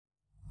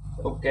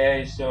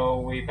Okay,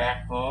 so we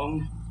back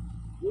home.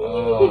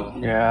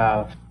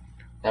 Yeah,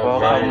 That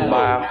was very welcome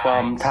back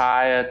from nice.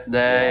 tired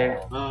day.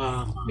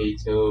 Me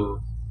too.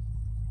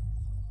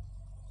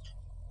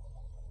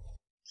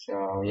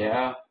 So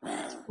yeah,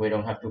 we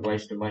don't have to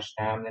waste too much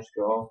time. Let's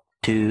go.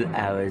 2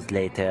 hours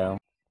later.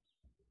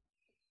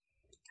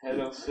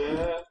 Hello,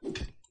 sir,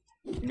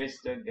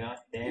 Mr.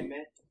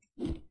 Goddammit.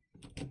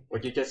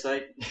 What you just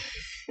say?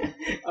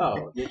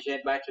 Oh, you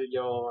changed back to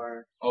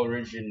your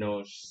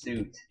Original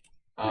suit.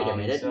 Wait a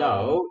minute. So-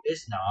 No,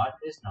 it's not.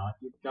 It's not.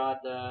 You got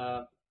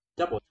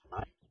double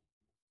tie.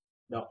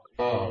 No.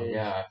 Oh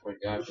yeah, I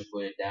forgot to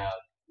put it down.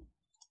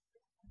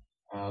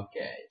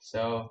 Okay,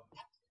 so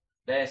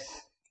let's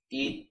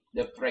eat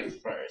the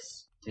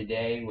breakfast.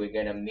 Today we're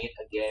gonna meet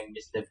again,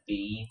 Mr.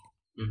 B.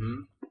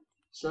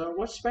 So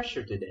what's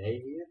special today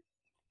here?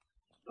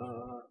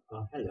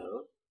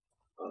 Hello.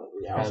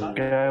 We Hello. outside.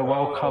 Okay, Oh.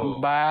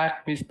 welcome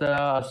back,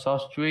 Mr.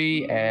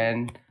 Sostry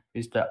and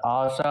Mr.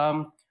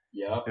 Awesome.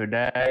 Yup.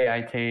 Today,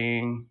 I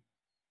think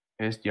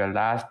is your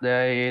last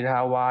day in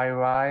Hawaii,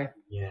 right?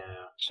 Yeah.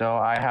 So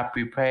I have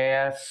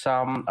prepared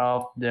some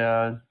of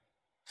the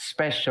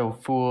special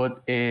food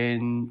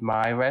in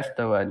my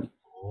restaurant.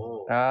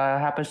 Oh.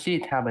 Have a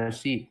seat. Have a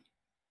seat.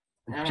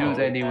 Choose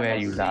anywhere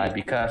you like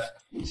because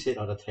Sit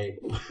on the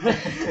table.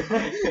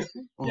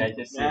 Yeah,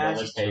 just sit on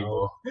the just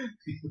table.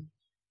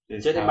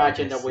 Just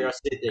imagine that we are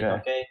sitting. Okay.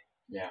 Okay.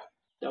 Yeah.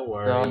 Don't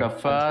worry. So the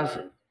first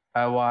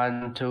I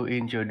want to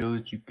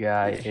introduce you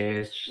guys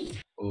is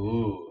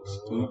Ooh,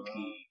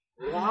 spooky.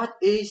 What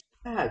is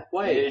that?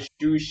 Wait. It's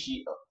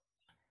sushi. Oh,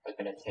 I'm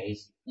gonna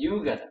taste.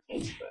 You gotta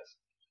taste first.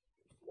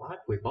 What?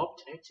 We both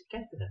take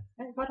together.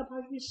 Hey, what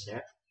about you,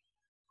 sir?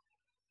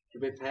 You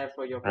prepared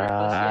for your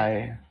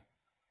breakfast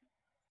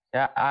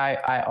yet?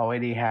 I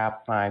already have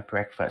my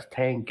breakfast.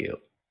 Thank you.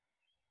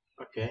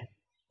 Okay.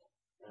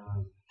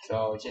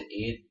 So just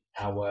eat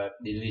our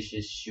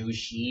delicious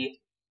sushi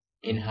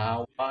in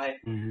Hawaii.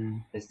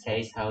 Let's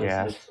taste how Yes.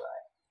 it looks like.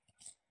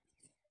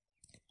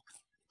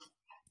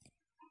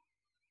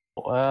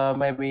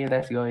 Maybe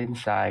let's go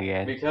inside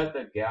again. Because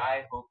the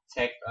guy who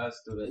take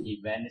us to the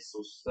event is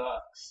so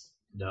sucks.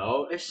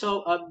 No, it's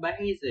so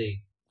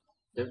amazing.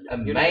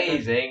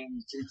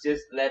 Amazing. You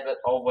just left it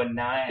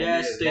overnight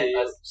and Yes, you let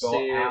us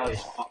go out.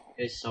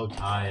 It's so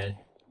tired.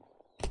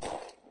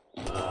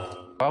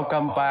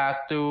 Welcome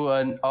back to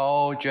an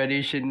old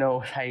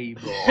traditional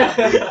table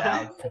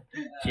without But now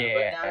it's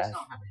chairs.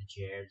 not having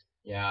chairs.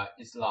 Yeah,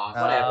 it's lost.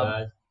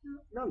 Whatever.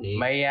 No need.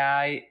 May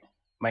I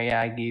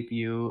give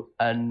you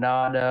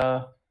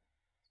another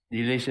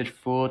delicious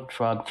food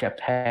from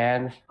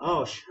Japan?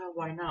 Oh, sure,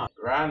 why not?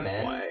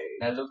 Ramen. Wait.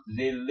 That looks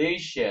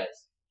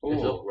delicious. It Ooh.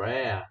 looks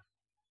rare.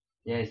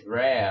 Yeah, it's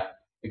rare.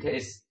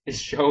 Because it's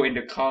showing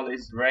the color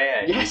is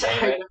rare. Yes,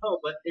 damn I it. know,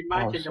 but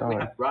imagine that we sorry.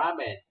 have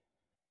ramen.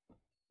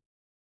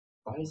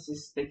 Why is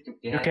this stick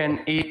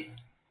together?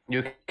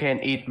 You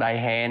can eat by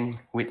hand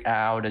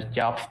without the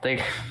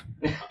chopstick.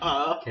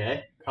 Oh,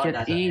 okay. Oh, Just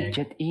that's an eat, egg.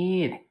 just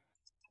eat.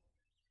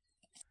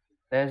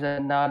 There's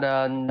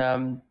another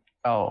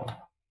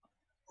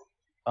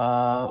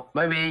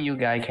maybe you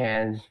guys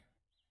can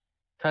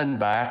turn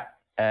back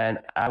and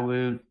I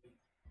will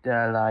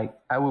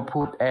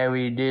put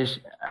every dish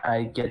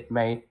I get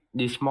made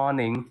this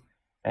morning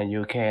and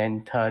you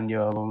can turn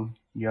your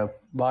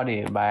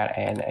body back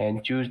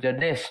and choose the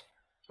dish.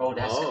 Oh,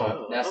 that's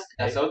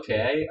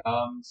okay.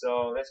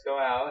 So let's go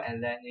out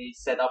and then he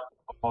set up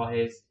all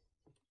his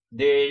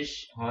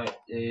dish, all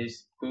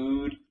his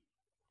food.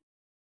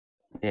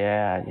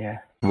 Yeah.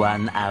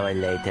 1 hour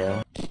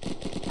later.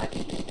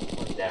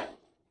 What's that?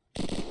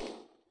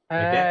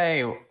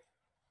 Hey,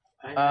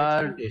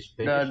 I think it's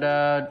finished.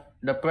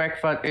 the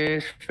breakfast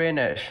is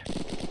finished.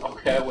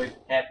 Okay, we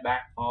head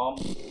back home.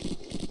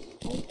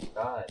 Oh my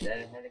god,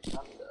 that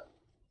helicopter.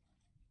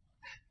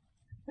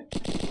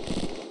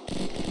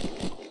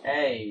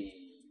 Hey.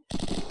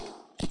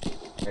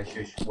 I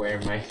should wear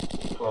my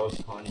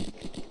clothes on.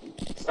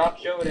 Stop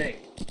shooting.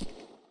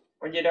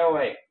 What you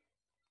doing?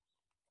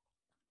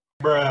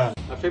 Bruh.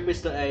 I think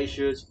Mr. A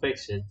should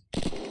fix it.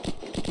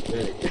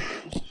 Really?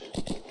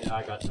 Yeah,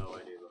 I got no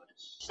idea about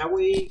this. Shall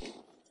we?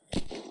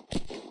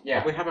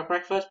 Yeah. Can we have a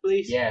breakfast,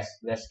 please? Yes,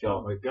 let's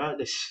Oh go. my god,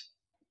 this.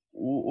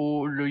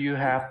 Do you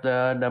have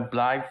the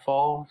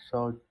blindfold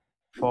so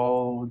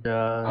for the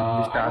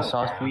Mr.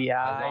 Saucy I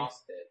eyes?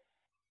 lost it.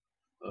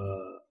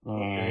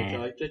 Okay,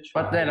 so I just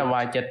try. But then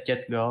why just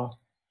go?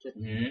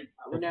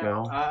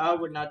 I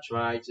would not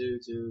try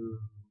to.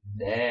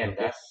 Damn,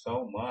 that's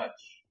so much.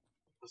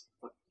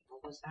 What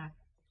was that?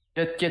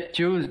 Just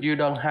choose. You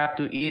don't have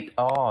to eat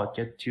all.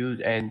 Just choose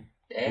and.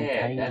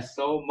 Damn, that's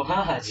so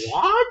much.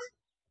 What?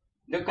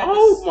 Look at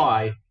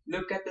my!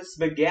 Look at the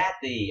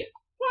spaghetti.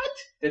 What?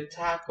 The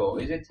taco.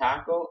 Is it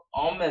taco?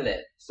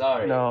 Omelette.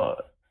 Sorry. No,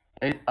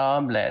 it's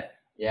omelette.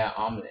 Yeah,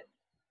 omelette.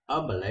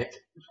 Omelette.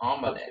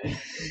 Omelette.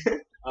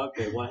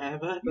 Okay,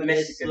 whatever.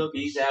 Mexican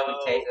pizza we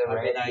taste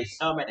already.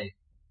 So many.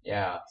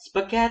 Yeah.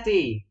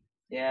 Spaghetti.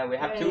 Yeah, we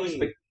have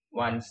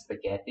one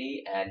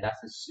spaghetti and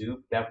that's the soup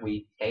that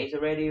we taste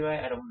already,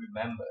 right? I don't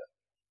remember.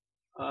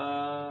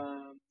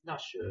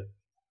 Not sure.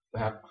 We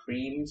have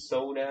cream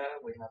soda.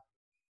 We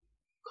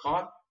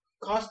have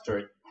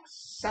custard,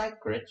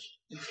 sacred.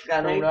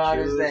 I don't Grape know how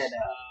to say juice.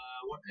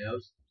 that. What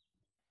else?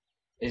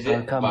 Is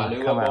it Come out,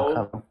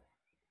 valuable?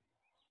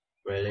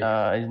 Really?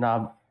 It's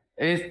not.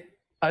 It's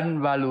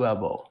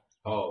unvaluable.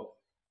 Oh,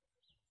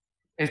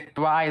 It's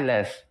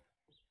priceless.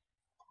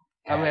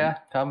 Come and, here.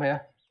 Come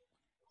here.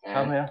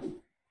 Come and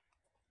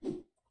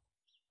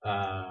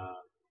here.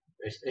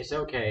 It's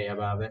okay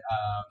about it.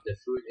 The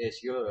food is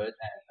good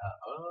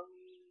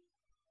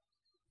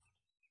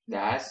and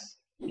that's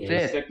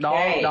Sit.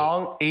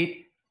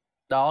 okay.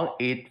 Don't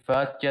eat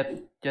first.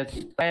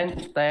 Just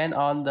stand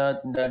on the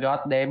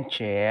goddamn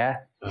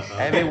chair.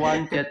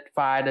 Everyone just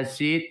find a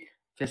seat.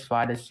 Just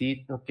find a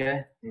seat,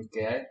 okay?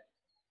 Okay.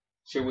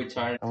 Should we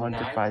turn I want to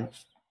tonight? find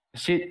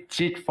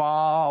sit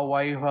far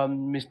away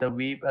from Mr.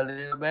 Weep a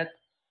little bit.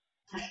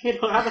 You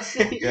don't have a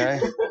seat. Okay.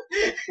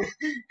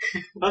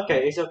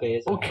 Okay, it's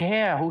okay. Who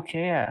care?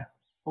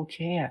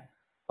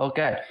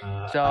 Okay.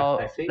 So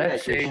I think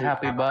let's that you sing should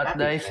happy have a happy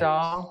birthday face.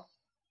 song.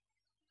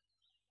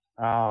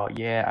 Oh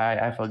yeah,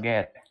 I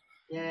forget.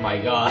 Yay, My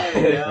God,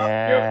 there we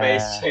go. your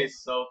face Yeah. changed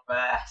so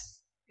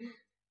fast.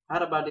 How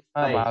about this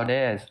How face? about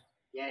this?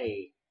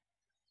 Yay.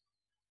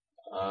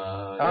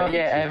 Oh let me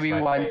yeah, choose my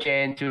everyone face.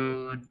 change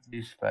to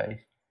this face.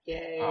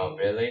 Yay. Oh,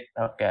 really?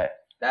 Okay.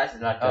 That's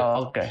like a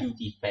Oh, okay.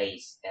 cutie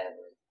face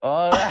ever.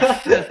 Oh,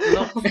 that just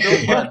looks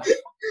stupid.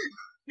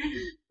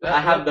 I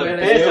have the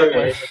really face stupid.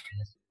 of it.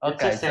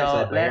 Okay, just sounds so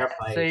like bare let's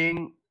face.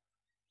 sing.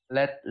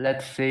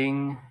 Let's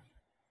sing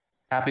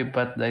happy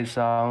birthday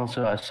song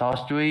to a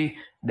sorcery.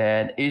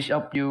 Then each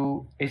of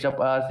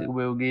us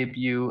will give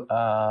you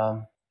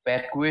a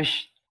bad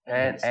wish,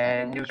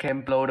 and you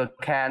can blow the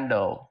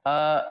candle.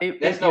 If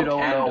There's you no don't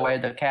know candle. where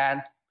the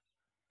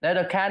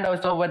candle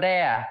is over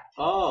there.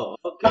 Oh,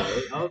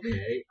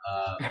 okay.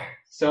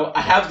 So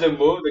I have to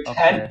move the Okay.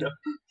 candle.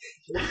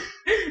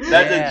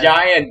 That's Yeah, a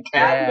giant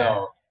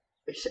candle.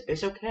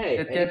 It's okay.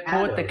 Just Any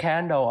put the candles.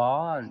 candle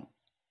on.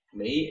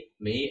 Me,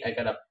 I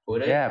gotta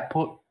put it. Yeah,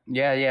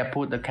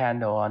 put the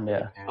candle on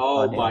there.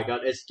 Oh on my it.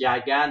 God, it's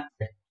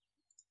gigantic.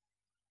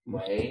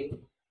 Wait,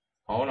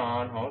 hold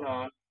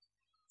on.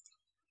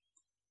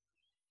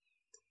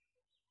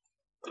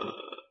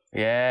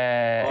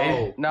 Yeah,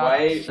 Oh, it's not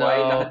Wait, so.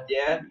 not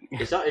yet.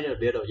 It's not in the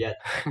middle yet.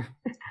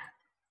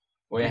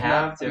 We It's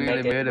have not to really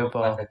make it look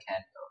beautiful. like a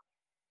candle.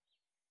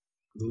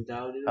 Move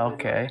down a little bit.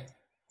 Okay.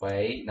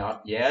 Wait,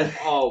 not yet.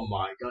 Oh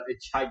my God,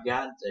 it's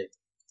gigantic.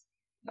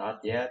 Not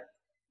yet.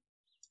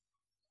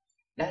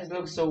 That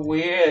looks so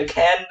weird.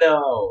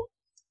 Candle.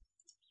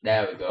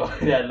 There we go.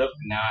 That looks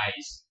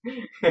nice.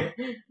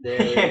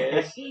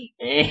 There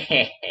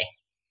it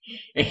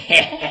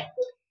is.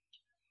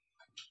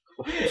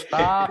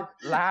 Stop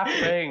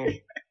laughing.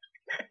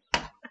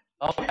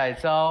 Okay,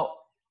 so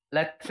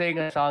let's sing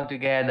a song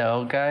together,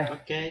 okay?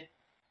 Okay.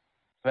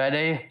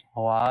 Ready?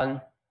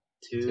 1,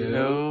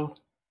 Two.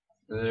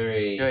 2,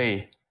 3.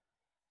 3.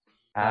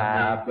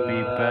 Happy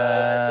Happy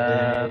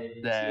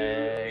birthday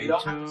birthday to you. You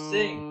don't have to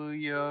sing. to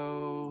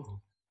you.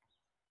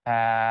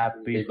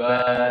 Happy Happy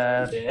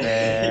birthday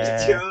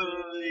birthday to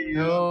you.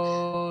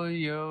 to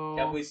you.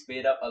 Can we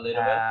speed up a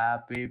little bit?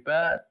 Happy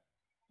birthday.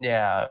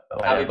 Yeah.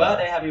 Happy whatever.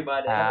 birthday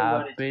to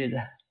Happy. you.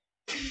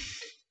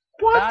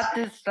 What? That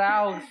just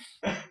sounds.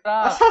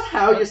 That's not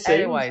how you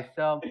sing. Anyway,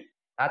 so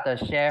as a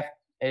chef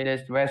in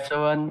this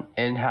restaurant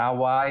in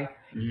Hawaii,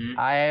 Mhm.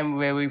 I am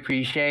very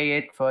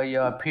appreciated for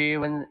your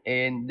appearance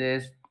in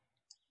this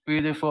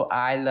beautiful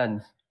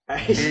island.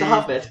 Hey,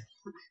 stop it.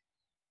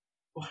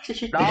 What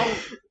did you do? Don't.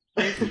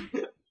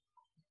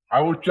 I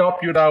will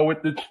chop you down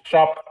with the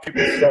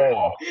shopkeeper's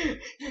saw.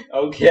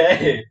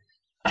 Okay.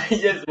 I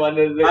just want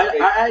to look.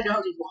 I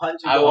don't want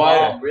to I go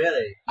want- home,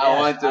 really. I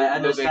want to I look at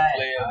understand.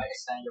 clearly. I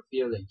understand your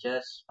feeling.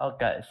 Just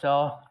Okay,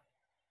 so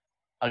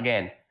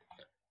again,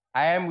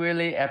 I am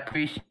really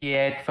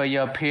appreciate for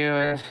your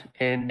appearance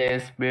in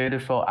this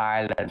beautiful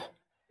island,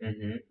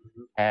 Mm-hmm.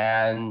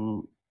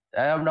 and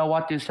I don't know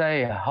what to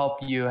say. I hope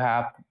you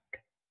have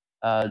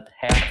a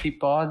healthy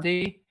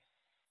body,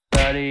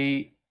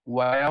 study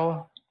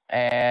well,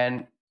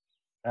 and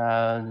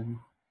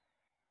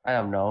I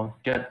don't know.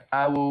 Just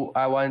I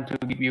want to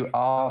give you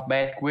all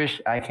best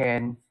wish I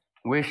can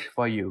wish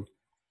for you.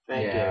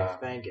 thank Yeah.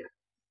 you.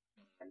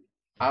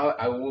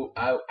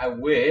 I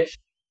wish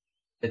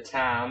the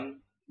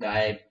time that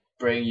I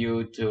bring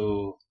you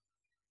to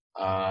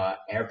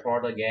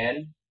airport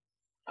again.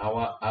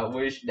 I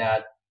wish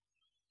that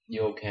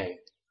you okay.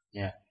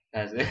 Yeah,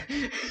 that's it.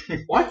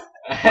 What?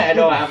 I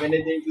don't have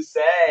anything to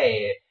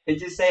say. He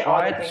just say all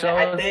the Alright, things so-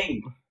 that I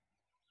think.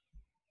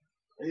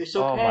 It's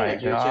Oh okay. my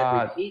You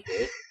God. just repeat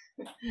it.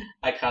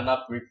 I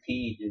cannot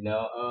repeat,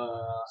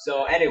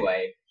 So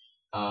anyway,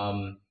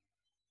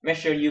 make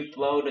sure you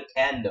blow the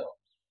candle.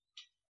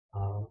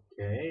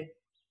 Okay.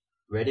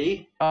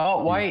 Ready?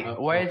 Oh wait,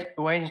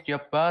 Oh, when's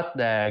your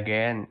birthday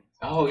again?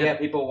 Oh yeah,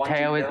 people want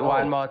Tell to it know.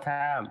 one more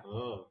time.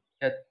 Oh,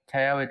 Just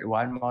tell it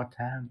one more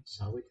time.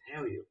 so we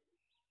tell you.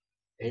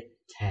 It's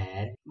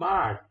 10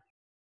 March.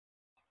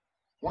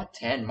 What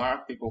 10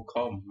 mark people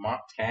come?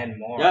 Mark 10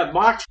 more. Yeah,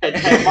 Mark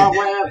 10 Mark,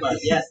 whatever.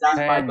 Yes, that's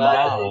my 10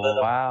 bad.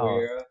 more. Wow.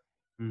 We're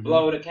Mhm.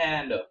 blow the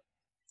candle.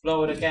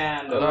 Blow the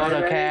candle. Blow the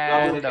Ready?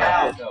 candle.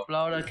 candle.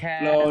 Blow the Blow the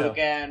candle.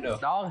 candle.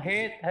 Don't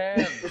hit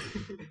him.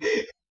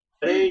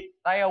 Ready?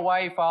 Stay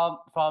away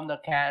from the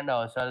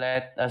candle. So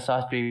let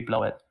Sastri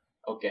blow it.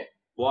 Okay.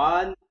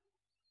 1.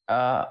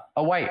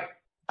 Wait.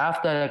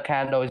 After the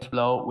candle is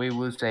blown, we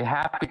will say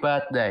happy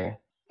birthday.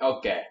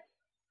 Okay.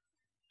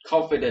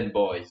 Confident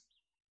boys.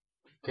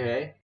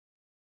 Okay.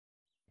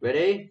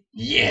 Ready?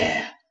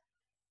 Yeah.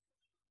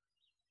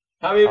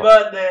 Happy Oh.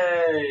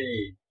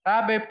 birthday.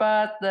 Happy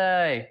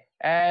birthday!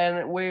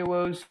 And we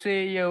will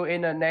see you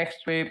in the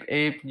next trip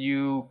if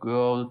you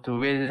go to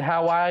visit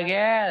Hawaii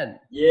again.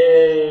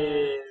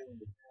 Yay.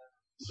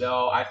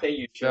 So I think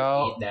you should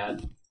So-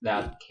 eat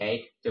that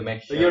cake to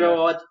make sure. You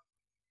know what?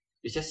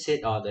 You just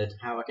sit on it.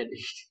 How I can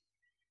eat?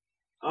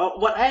 Oh,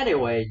 but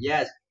anyway,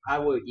 yes, I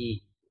will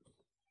eat.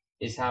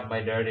 It's have my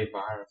dirty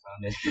virus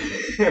on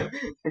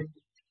it.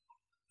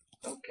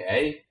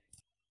 Okay.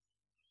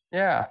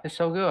 Yeah, it's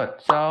so good.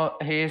 So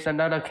here's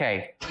another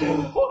cake.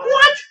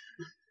 What?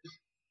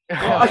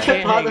 I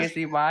Okay, thought this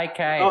is my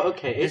cake. Oh,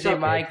 okay. It's This is okay.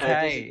 my This is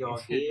cake. your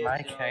This is gift,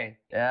 my so- cake.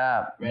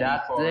 Yeah, Ready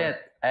that's for- it.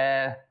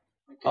 Okay.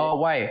 Oh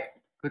wait,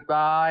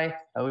 goodbye.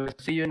 I will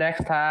see you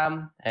next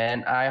time,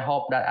 and I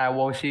hope that I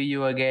will see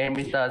you again,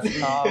 Mr.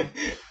 Storm.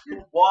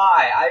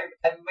 Why?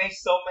 I make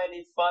so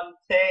many fun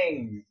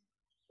things.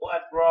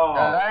 What wrong?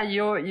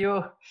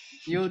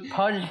 You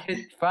punched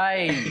his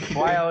face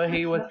while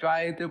he was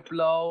trying to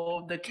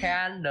blow the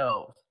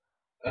candles,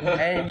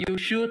 and you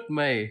shoot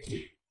me.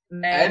 I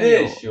Damn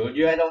didn't you. shoot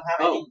you. I don't have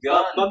Oh, any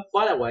gun. but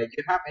by the way, do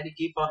you have any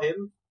gift for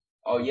him?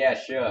 Oh yeah,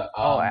 sure.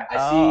 I I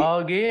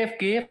see.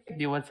 gift.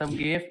 You want some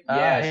gift?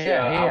 Yeah, Here,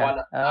 sure.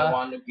 here. I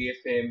want to give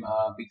him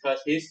because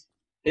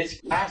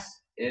his class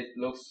it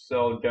looks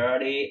so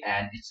dirty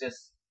and it's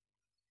just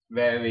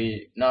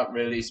very not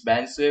really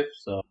expensive.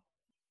 So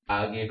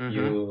I'll give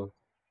you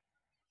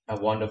a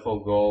wonderful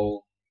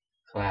gold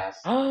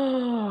class.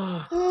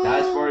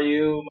 That's for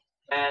you,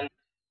 my man,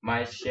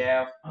 my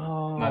chef.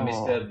 Oh,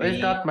 Mr. B.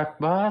 it's not my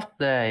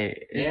birthday.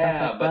 It's Yeah,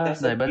 not my but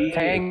that's birthday, a but gift.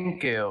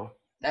 thank you.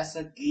 That's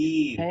a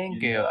gift.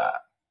 Thank you. know.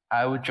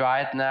 I will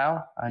try it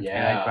now. Can I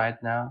Yeah. try it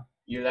now?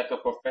 You're like a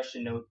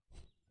professional.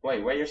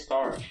 Wait, where your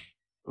star?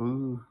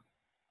 Ooh.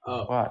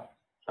 Oh, What?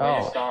 Where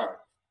your Oh, star?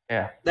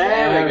 yeah.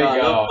 there we go.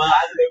 Look,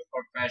 I look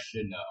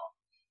professional.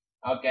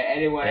 Okay.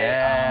 Anyway,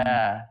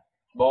 Yeah.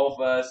 both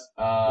of us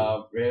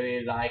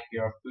really like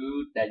your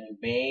food that you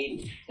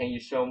made. Thank you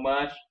so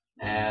much.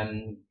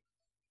 And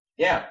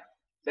yeah,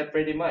 that's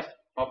pretty much.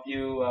 Hope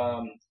you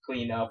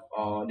clean up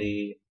all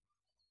the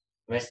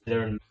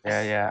Western.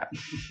 Yeah.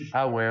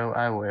 I will.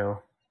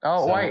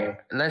 Oh, So- wait.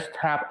 Let's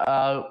have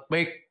a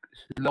big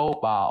slow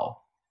bow.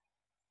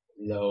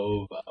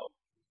 Low.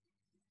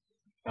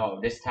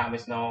 Oh, this time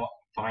it's no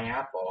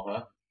pineapple,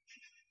 huh?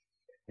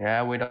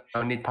 Yeah, we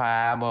don't need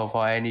pineapple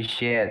for any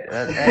shit.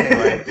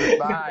 Anyway,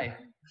 goodbye.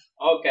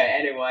 Okay.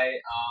 Anyway,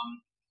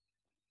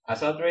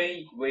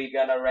 Ep.3, we're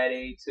gonna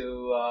ready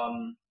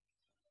to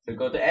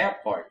go to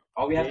airport.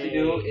 All we have to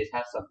do Yay. is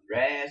have some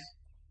rest.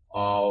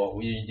 Or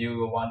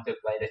you want to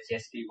play the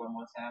chess key one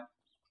more time?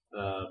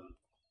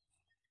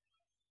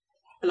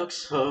 It looks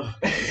so.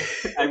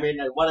 I mean,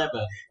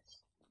 whatever.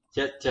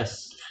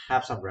 Just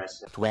have some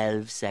rest.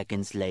 12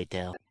 seconds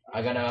later.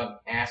 I'm gonna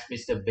ask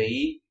Mr.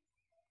 B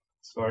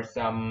for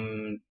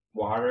some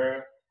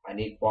water. I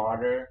need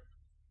water.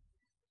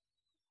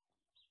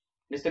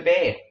 Mr.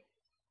 B.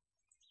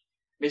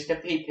 Mr.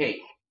 PP.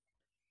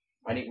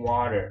 I need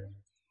water.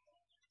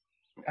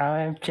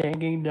 I'm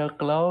changing the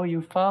glow,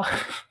 you fuck.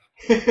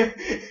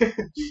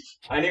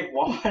 I need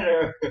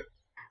water.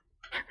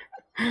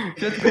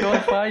 Just go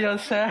find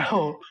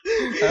yourself.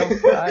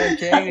 I'm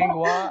changing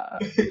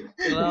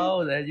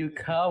glow, and you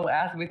come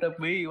ask me to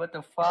be. What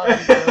the fuck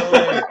you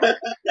doing?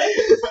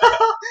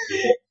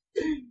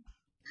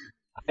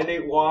 I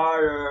need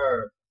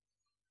water.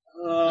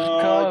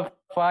 Go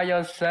find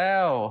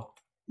yourself.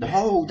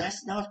 No,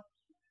 that's not.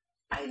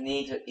 I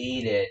need to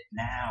eat it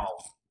now.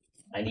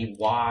 I need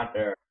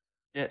water.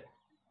 Yeah.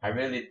 I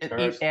really Eat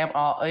thirst.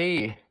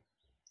 MRE.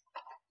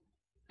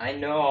 I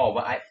know,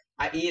 but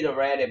I eat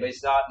already, but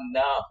it's not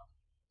enough.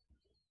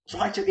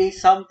 Try to eat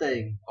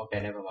something. Okay,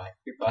 never mind.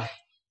 Goodbye.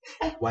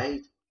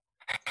 Wait.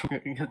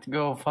 Just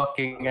go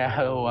fucking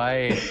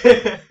away.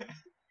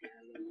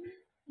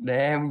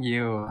 Damn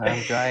you.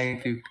 I'm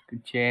trying to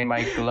change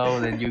my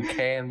clothes and you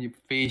came, you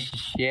piece of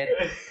shit.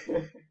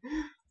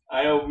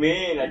 I don't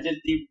mean, I just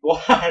need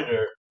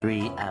water.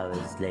 3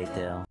 hours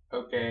later.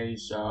 Okay,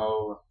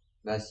 so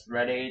let's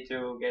ready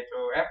to get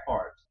to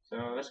airport.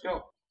 So let's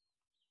go.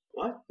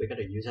 What? We're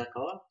gonna use that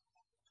car?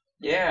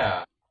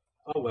 Yeah,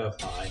 Oh well,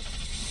 fine.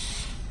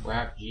 we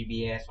have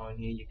GPS on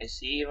here. You can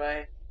see,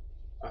 right?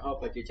 I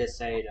hope that you just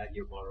say that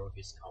you borrow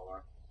his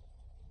car.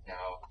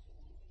 Now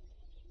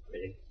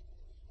Really?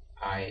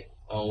 I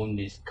own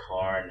this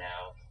car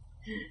now.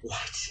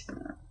 What?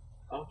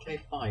 Okay,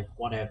 fine.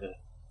 Whatever.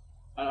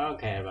 I don't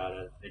care about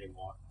it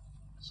anymore.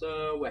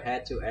 So we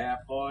head to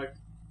airport.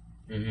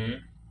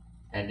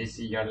 And this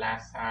is your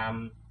last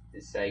time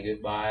to say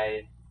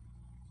goodbye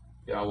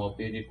to our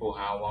beautiful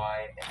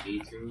Hawaii and me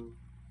too.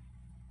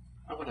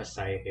 I wanna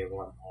stay here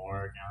one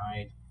more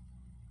night.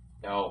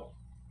 No.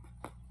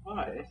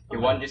 Why? You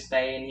want to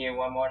stay in here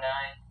one more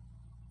night?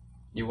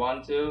 You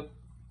want to?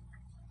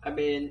 I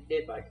mean,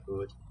 if I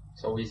could.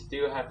 So we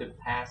still have to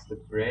pass the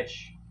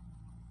bridge.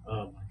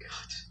 Oh my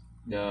god.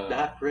 The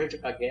That bridge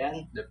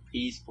again? the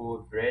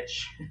peaceful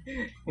bridge.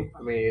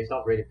 I mean, it's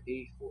not really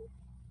peaceful.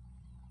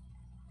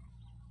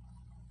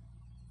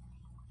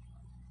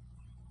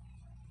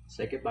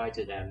 Say goodbye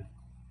to them.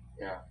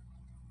 Yeah.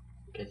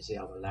 We can see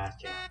our last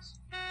chance.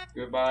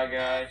 Goodbye,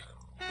 guys.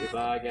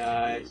 Goodbye,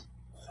 guys.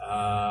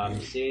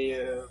 See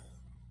you.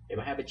 If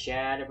I have a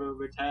chance, I will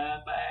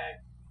return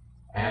back.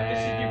 I have to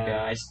see you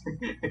guys.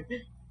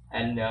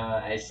 And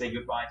I say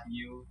goodbye to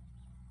you,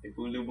 the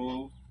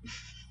Bulubu.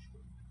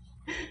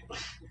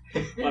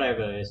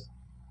 Whatever it is.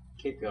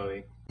 Keep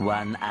going.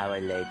 1 hour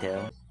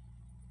later.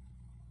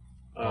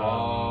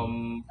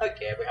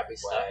 Okay, we have to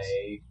start.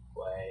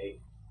 Wait.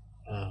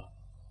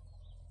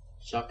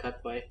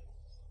 Shortcut way.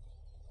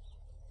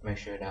 Make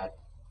sure that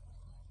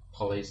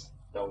police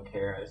don't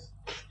care us.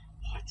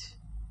 What?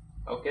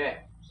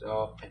 Okay,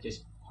 so I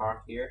just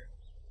park here.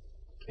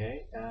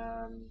 Okay,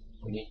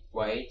 We need to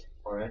wait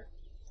for it.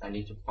 I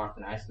need to park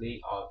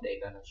nicely or they're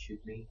gonna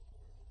shoot me.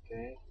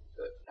 okay.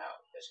 Good,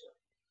 now let's go.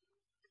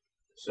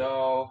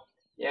 So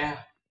yeah,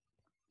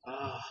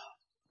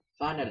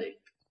 Finally.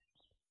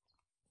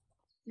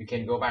 we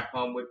can go back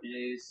home with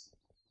this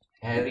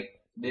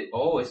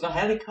oh, it's not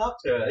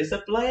helicopter, it's a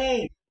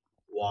plane.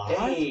 What?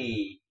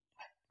 Hey.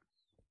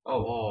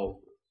 Oh,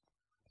 Whoa.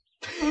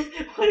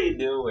 what are you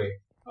doing?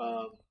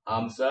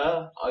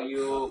 Sir, are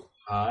you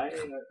Hi.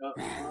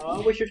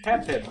 We should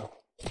help him.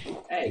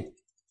 Hey.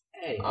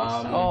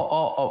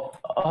 Oh.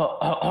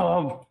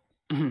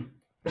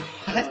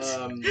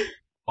 what?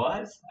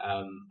 What?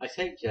 I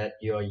think that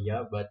you're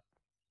young, but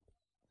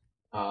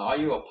Are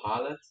you a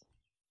pilot?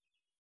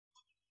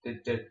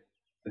 The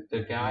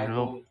guy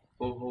Look.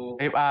 who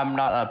If I'm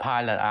not a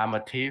pilot, I'm a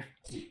thief.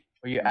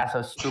 You ask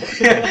a stupid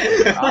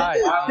question. I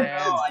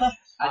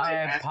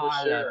am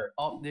pilot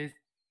of this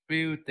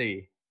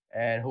beauty.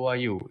 And who are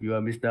you? You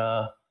are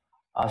Mr.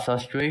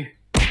 Associate.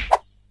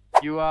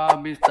 You are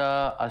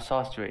Mr.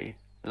 Associate.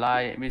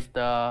 Like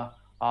Mr.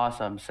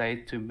 Awesome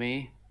said to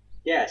me.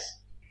 yes.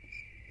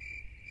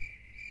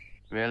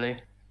 Really?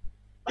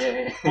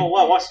 Yeah. Oh,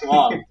 what's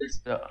wrong?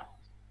 So,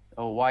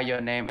 why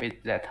your name is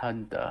that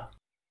Hunter?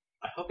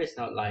 I hope it's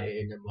not like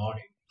in the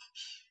morning.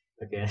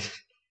 Again.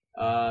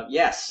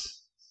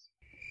 Yes.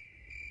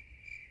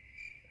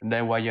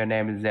 Then why your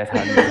name is that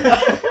Hunter?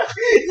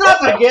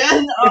 Not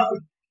again.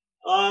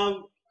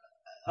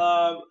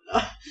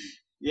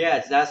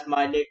 Yes, that's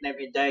my nickname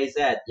in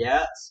DayZ.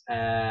 Yes,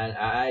 and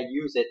I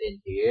use it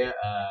in here.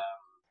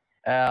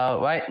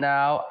 Right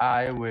now,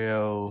 I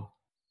will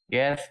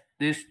guess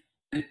this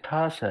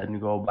person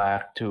go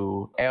back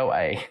to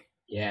LA.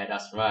 Yeah,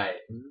 that's right.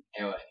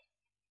 Anyway.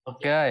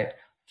 Okay,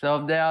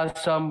 so there are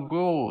some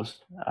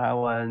rules I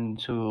want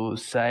to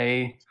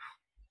say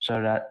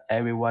so that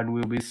everyone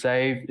will be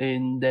safe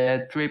in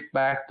their trip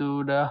back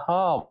to the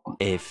home.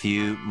 A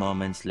few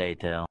moments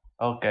later.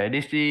 Okay,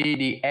 this is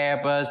the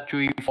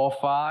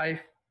Ep.3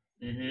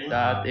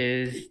 that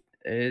is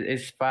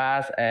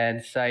fast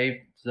and safe,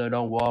 so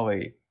don't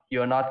worry.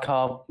 You are not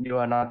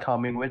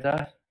coming with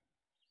us.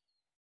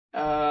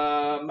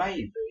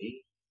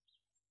 Maybe.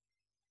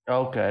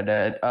 Okay,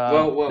 the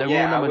Well, rule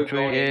yeah, I number will go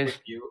 3 in is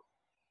with you.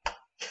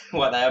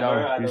 Whatever. no,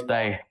 I you don't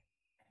stay.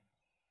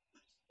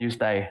 You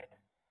stay.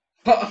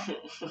 know.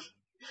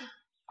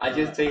 I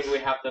just think we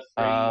have the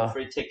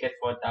free ticket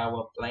for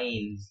our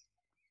planes.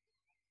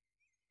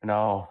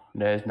 No,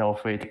 there's no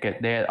free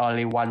ticket. There's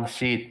only one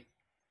seat.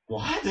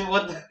 What?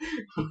 What?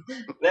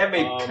 Let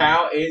me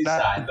count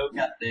inside. Look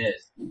at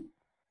this.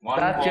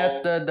 That's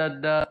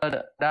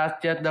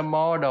just the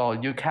model.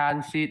 You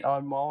can't sit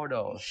on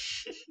models.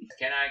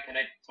 Can I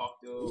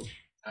talk to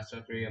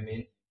Asotri? I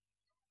mean,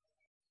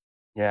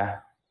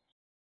 Yeah.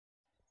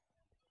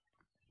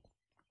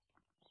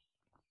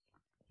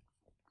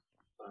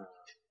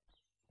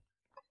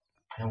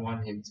 I don't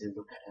want him to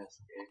look at us.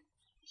 Okay?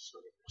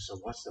 So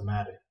what's the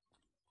matter?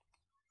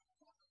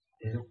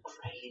 They look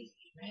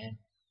crazy, man.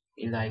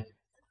 He like,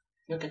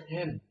 look at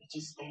him. He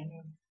just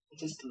standing. He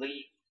just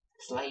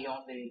lay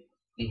on the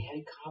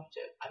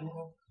helicopter. I don't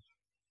know.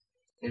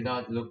 They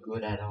don't look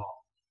good at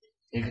all.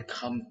 They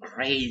become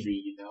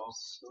crazy, you know.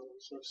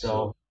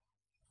 So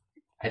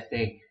I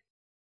think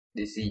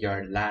this is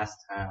your last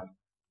time.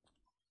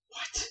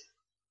 What?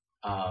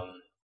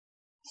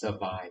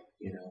 Survive,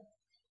 you know.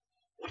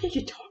 What are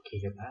you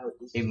talking about?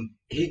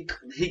 He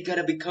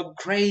gonna become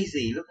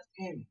crazy. Look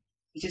at him.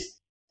 He just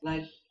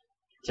like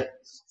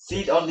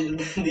sit on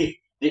the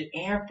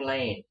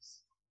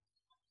airplanes.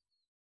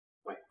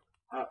 Wait,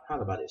 how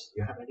about this?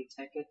 Do you have any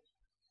ticket?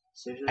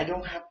 Seriously? I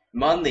don't have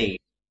money.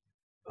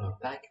 Oh.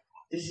 Like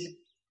this is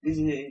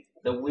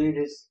the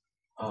weirdest.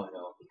 Oh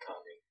no, he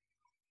coming.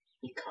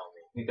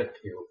 he could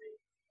kill me.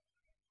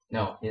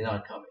 No, he's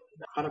not coming.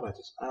 How about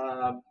this?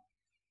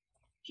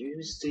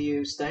 You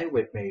still stay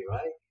with me,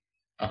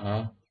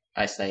 right?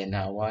 I stay in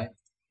Hawaii.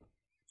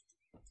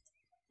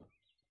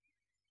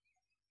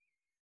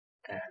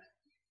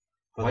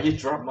 Why you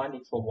drop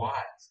money for what?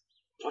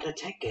 For the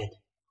ticket.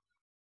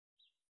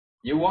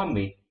 You want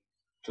me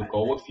to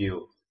go with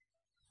you?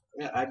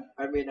 Yeah,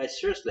 I mean,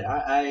 seriously,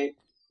 I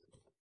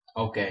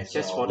Okay,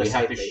 just so for the we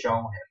have to safety. show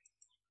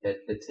him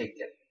the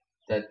ticket,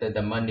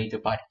 the money to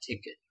buy the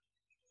ticket.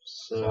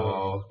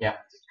 So yeah,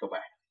 just go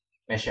back.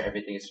 Make sure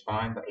everything is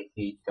fine. But if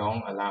he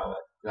don't allow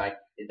it, like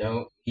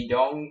he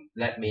don't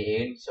let me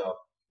in, so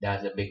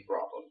that's a big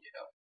problem,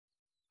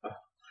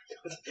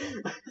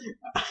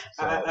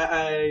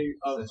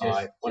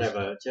 So,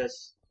 whatever.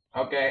 Just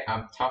okay.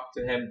 I'm talk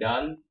to him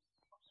done.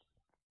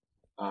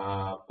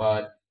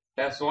 But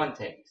that's one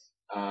thing.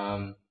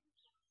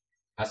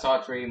 I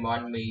saw Tree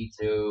want me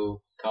to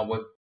come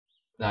with,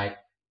 like,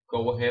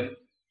 go with him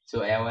to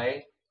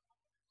LA.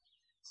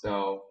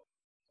 So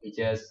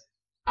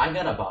I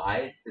gotta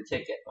buy the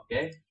ticket.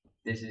 Okay,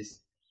 this is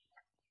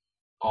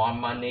all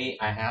money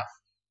I have.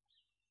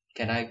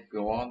 Can I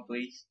go on,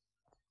 please?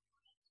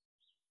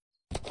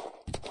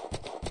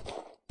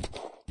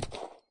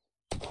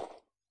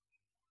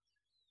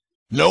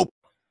 Nope.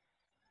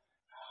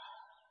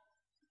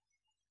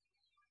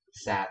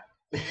 Sad.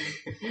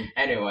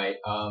 Anyway,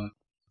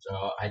 so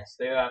I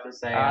still have to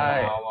say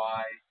Hi.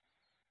 Hawaii.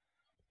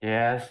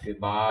 Yes.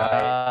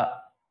 Goodbye.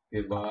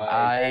 Goodbye.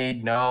 I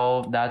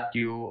know that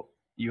you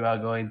are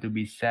going to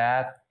be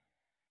sad,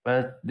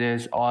 but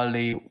there's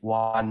only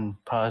one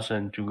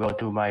person to go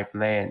to my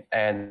plane,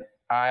 and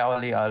I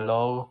only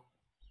allow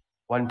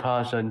one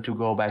person to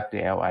go back to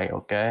LA.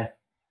 Okay,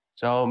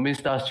 so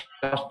Mr.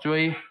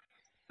 Sastry,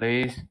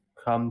 please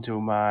come to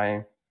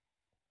my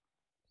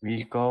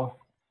vehicle.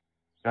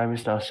 Okay,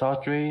 Mr.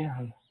 Sastry,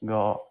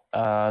 go.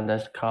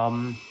 Let's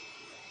come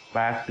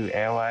back to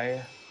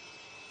LA.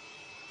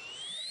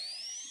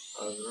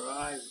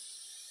 alright.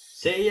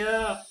 See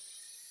ya.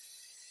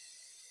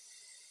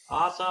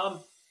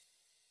 Awesome.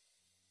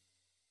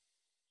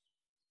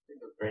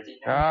 Pretty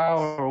nice.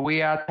 Oh,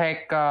 we are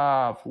take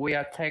off. We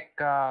are take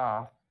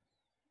off.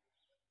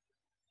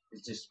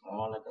 It's just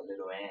small like a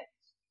little ant.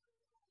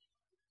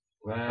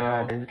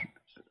 Yeah, Well,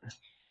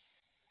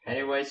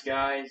 anyways,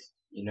 guys,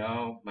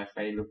 my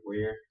face look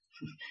weird.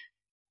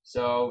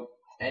 So,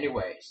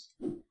 anyways,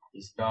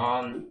 he's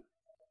gone.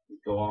 We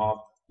go off.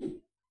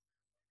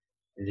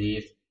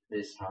 Leave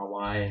this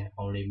Hawaii,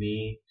 only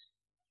me.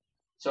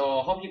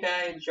 So, hope you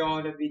guys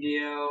enjoyed the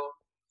video.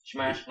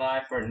 Smash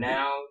like for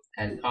now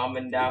and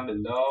comment down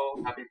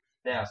below. Happy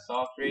birthday,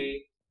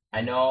 Assaultry.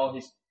 I know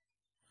he's.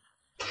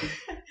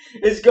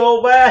 It's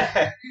go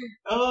back.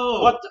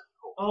 Oh. What?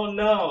 Oh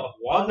no.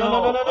 What? Oh,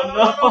 No.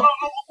 Oh, no.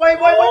 Wait.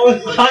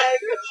 Oh my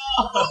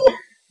god.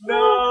 No.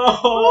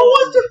 Oh,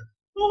 what the?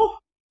 Oh.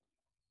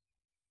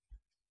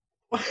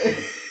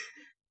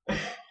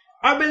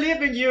 I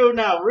believe in you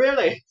now,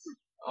 really.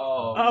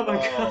 Oh my no.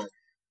 god.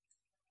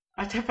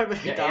 I definitely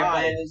The died.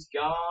 airplane is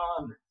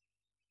gone.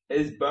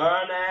 It's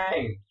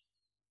burning.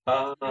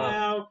 Help.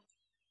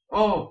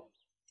 Oh,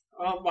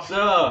 Oh my.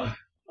 sir.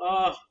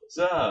 Oh.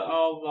 Sir,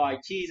 Oh my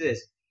Jesus.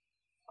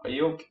 are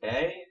you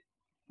okay?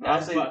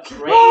 That's a Oh,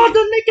 great. oh,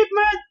 the naked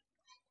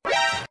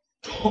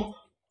man.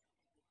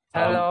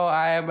 hello,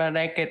 I am a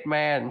naked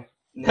man.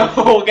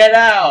 No, get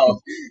out!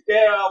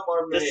 Get out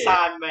for me! The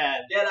Sandman.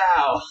 Get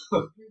out!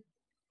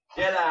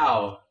 Get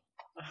out!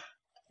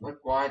 But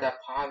why the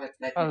pilot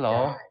let me Hello.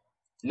 die?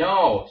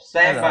 No!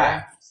 Stand Hello.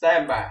 back!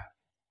 Stand back!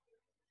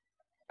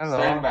 Hello.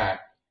 Stand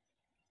back!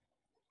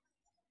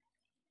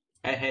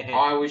 Hey.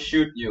 I will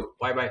shoot you.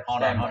 Wait,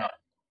 hold Stand on. back.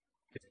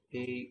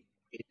 He,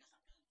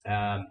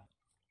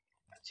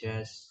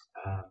 just,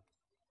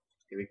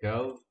 here we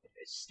go.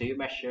 Still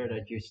make sure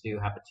that you still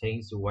have the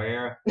things to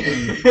wear.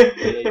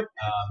 Really,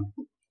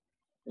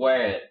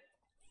 Wear it.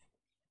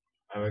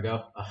 there we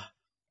go. Look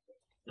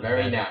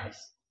Very better.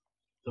 nice.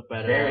 Look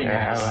better. Very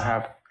Yeah,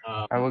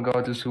 nice. I will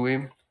go to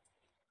swim.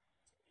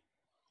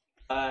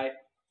 Bye.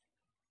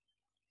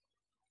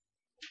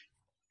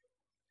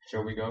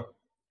 Shall we go?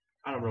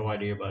 I don't know what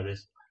idea about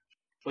this.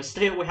 But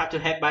still, we have to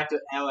head back to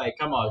LA.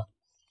 Come on.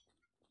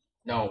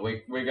 No,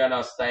 we're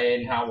gonna stay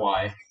in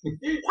Hawaii.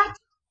 What?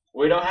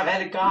 We don't have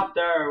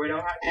helicopter. We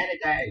don't have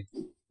anything.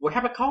 We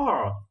have a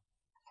car.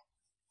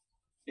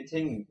 You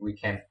think we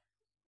can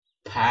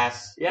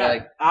pass? Yeah,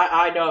 Like,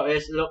 I know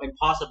it's look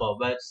impossible,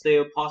 but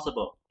still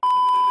possible.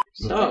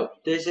 So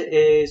this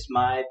is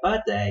my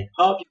birthday.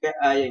 Hope you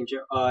guys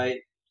enjoy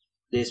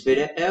this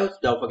video.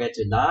 Don't forget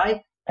to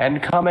like.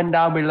 And comment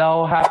down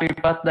below, happy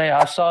birthday,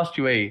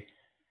 Assaultry.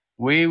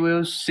 We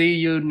will see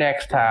you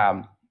next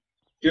time.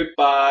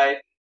 goodbye.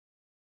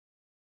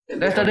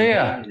 That's the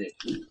deer.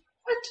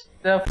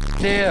 The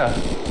deer.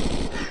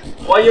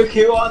 Why you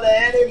kill all the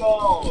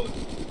animals?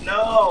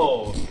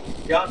 No!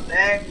 God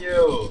damn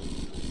you!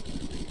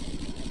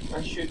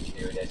 I should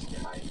kill this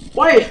guy.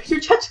 Wait, you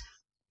just.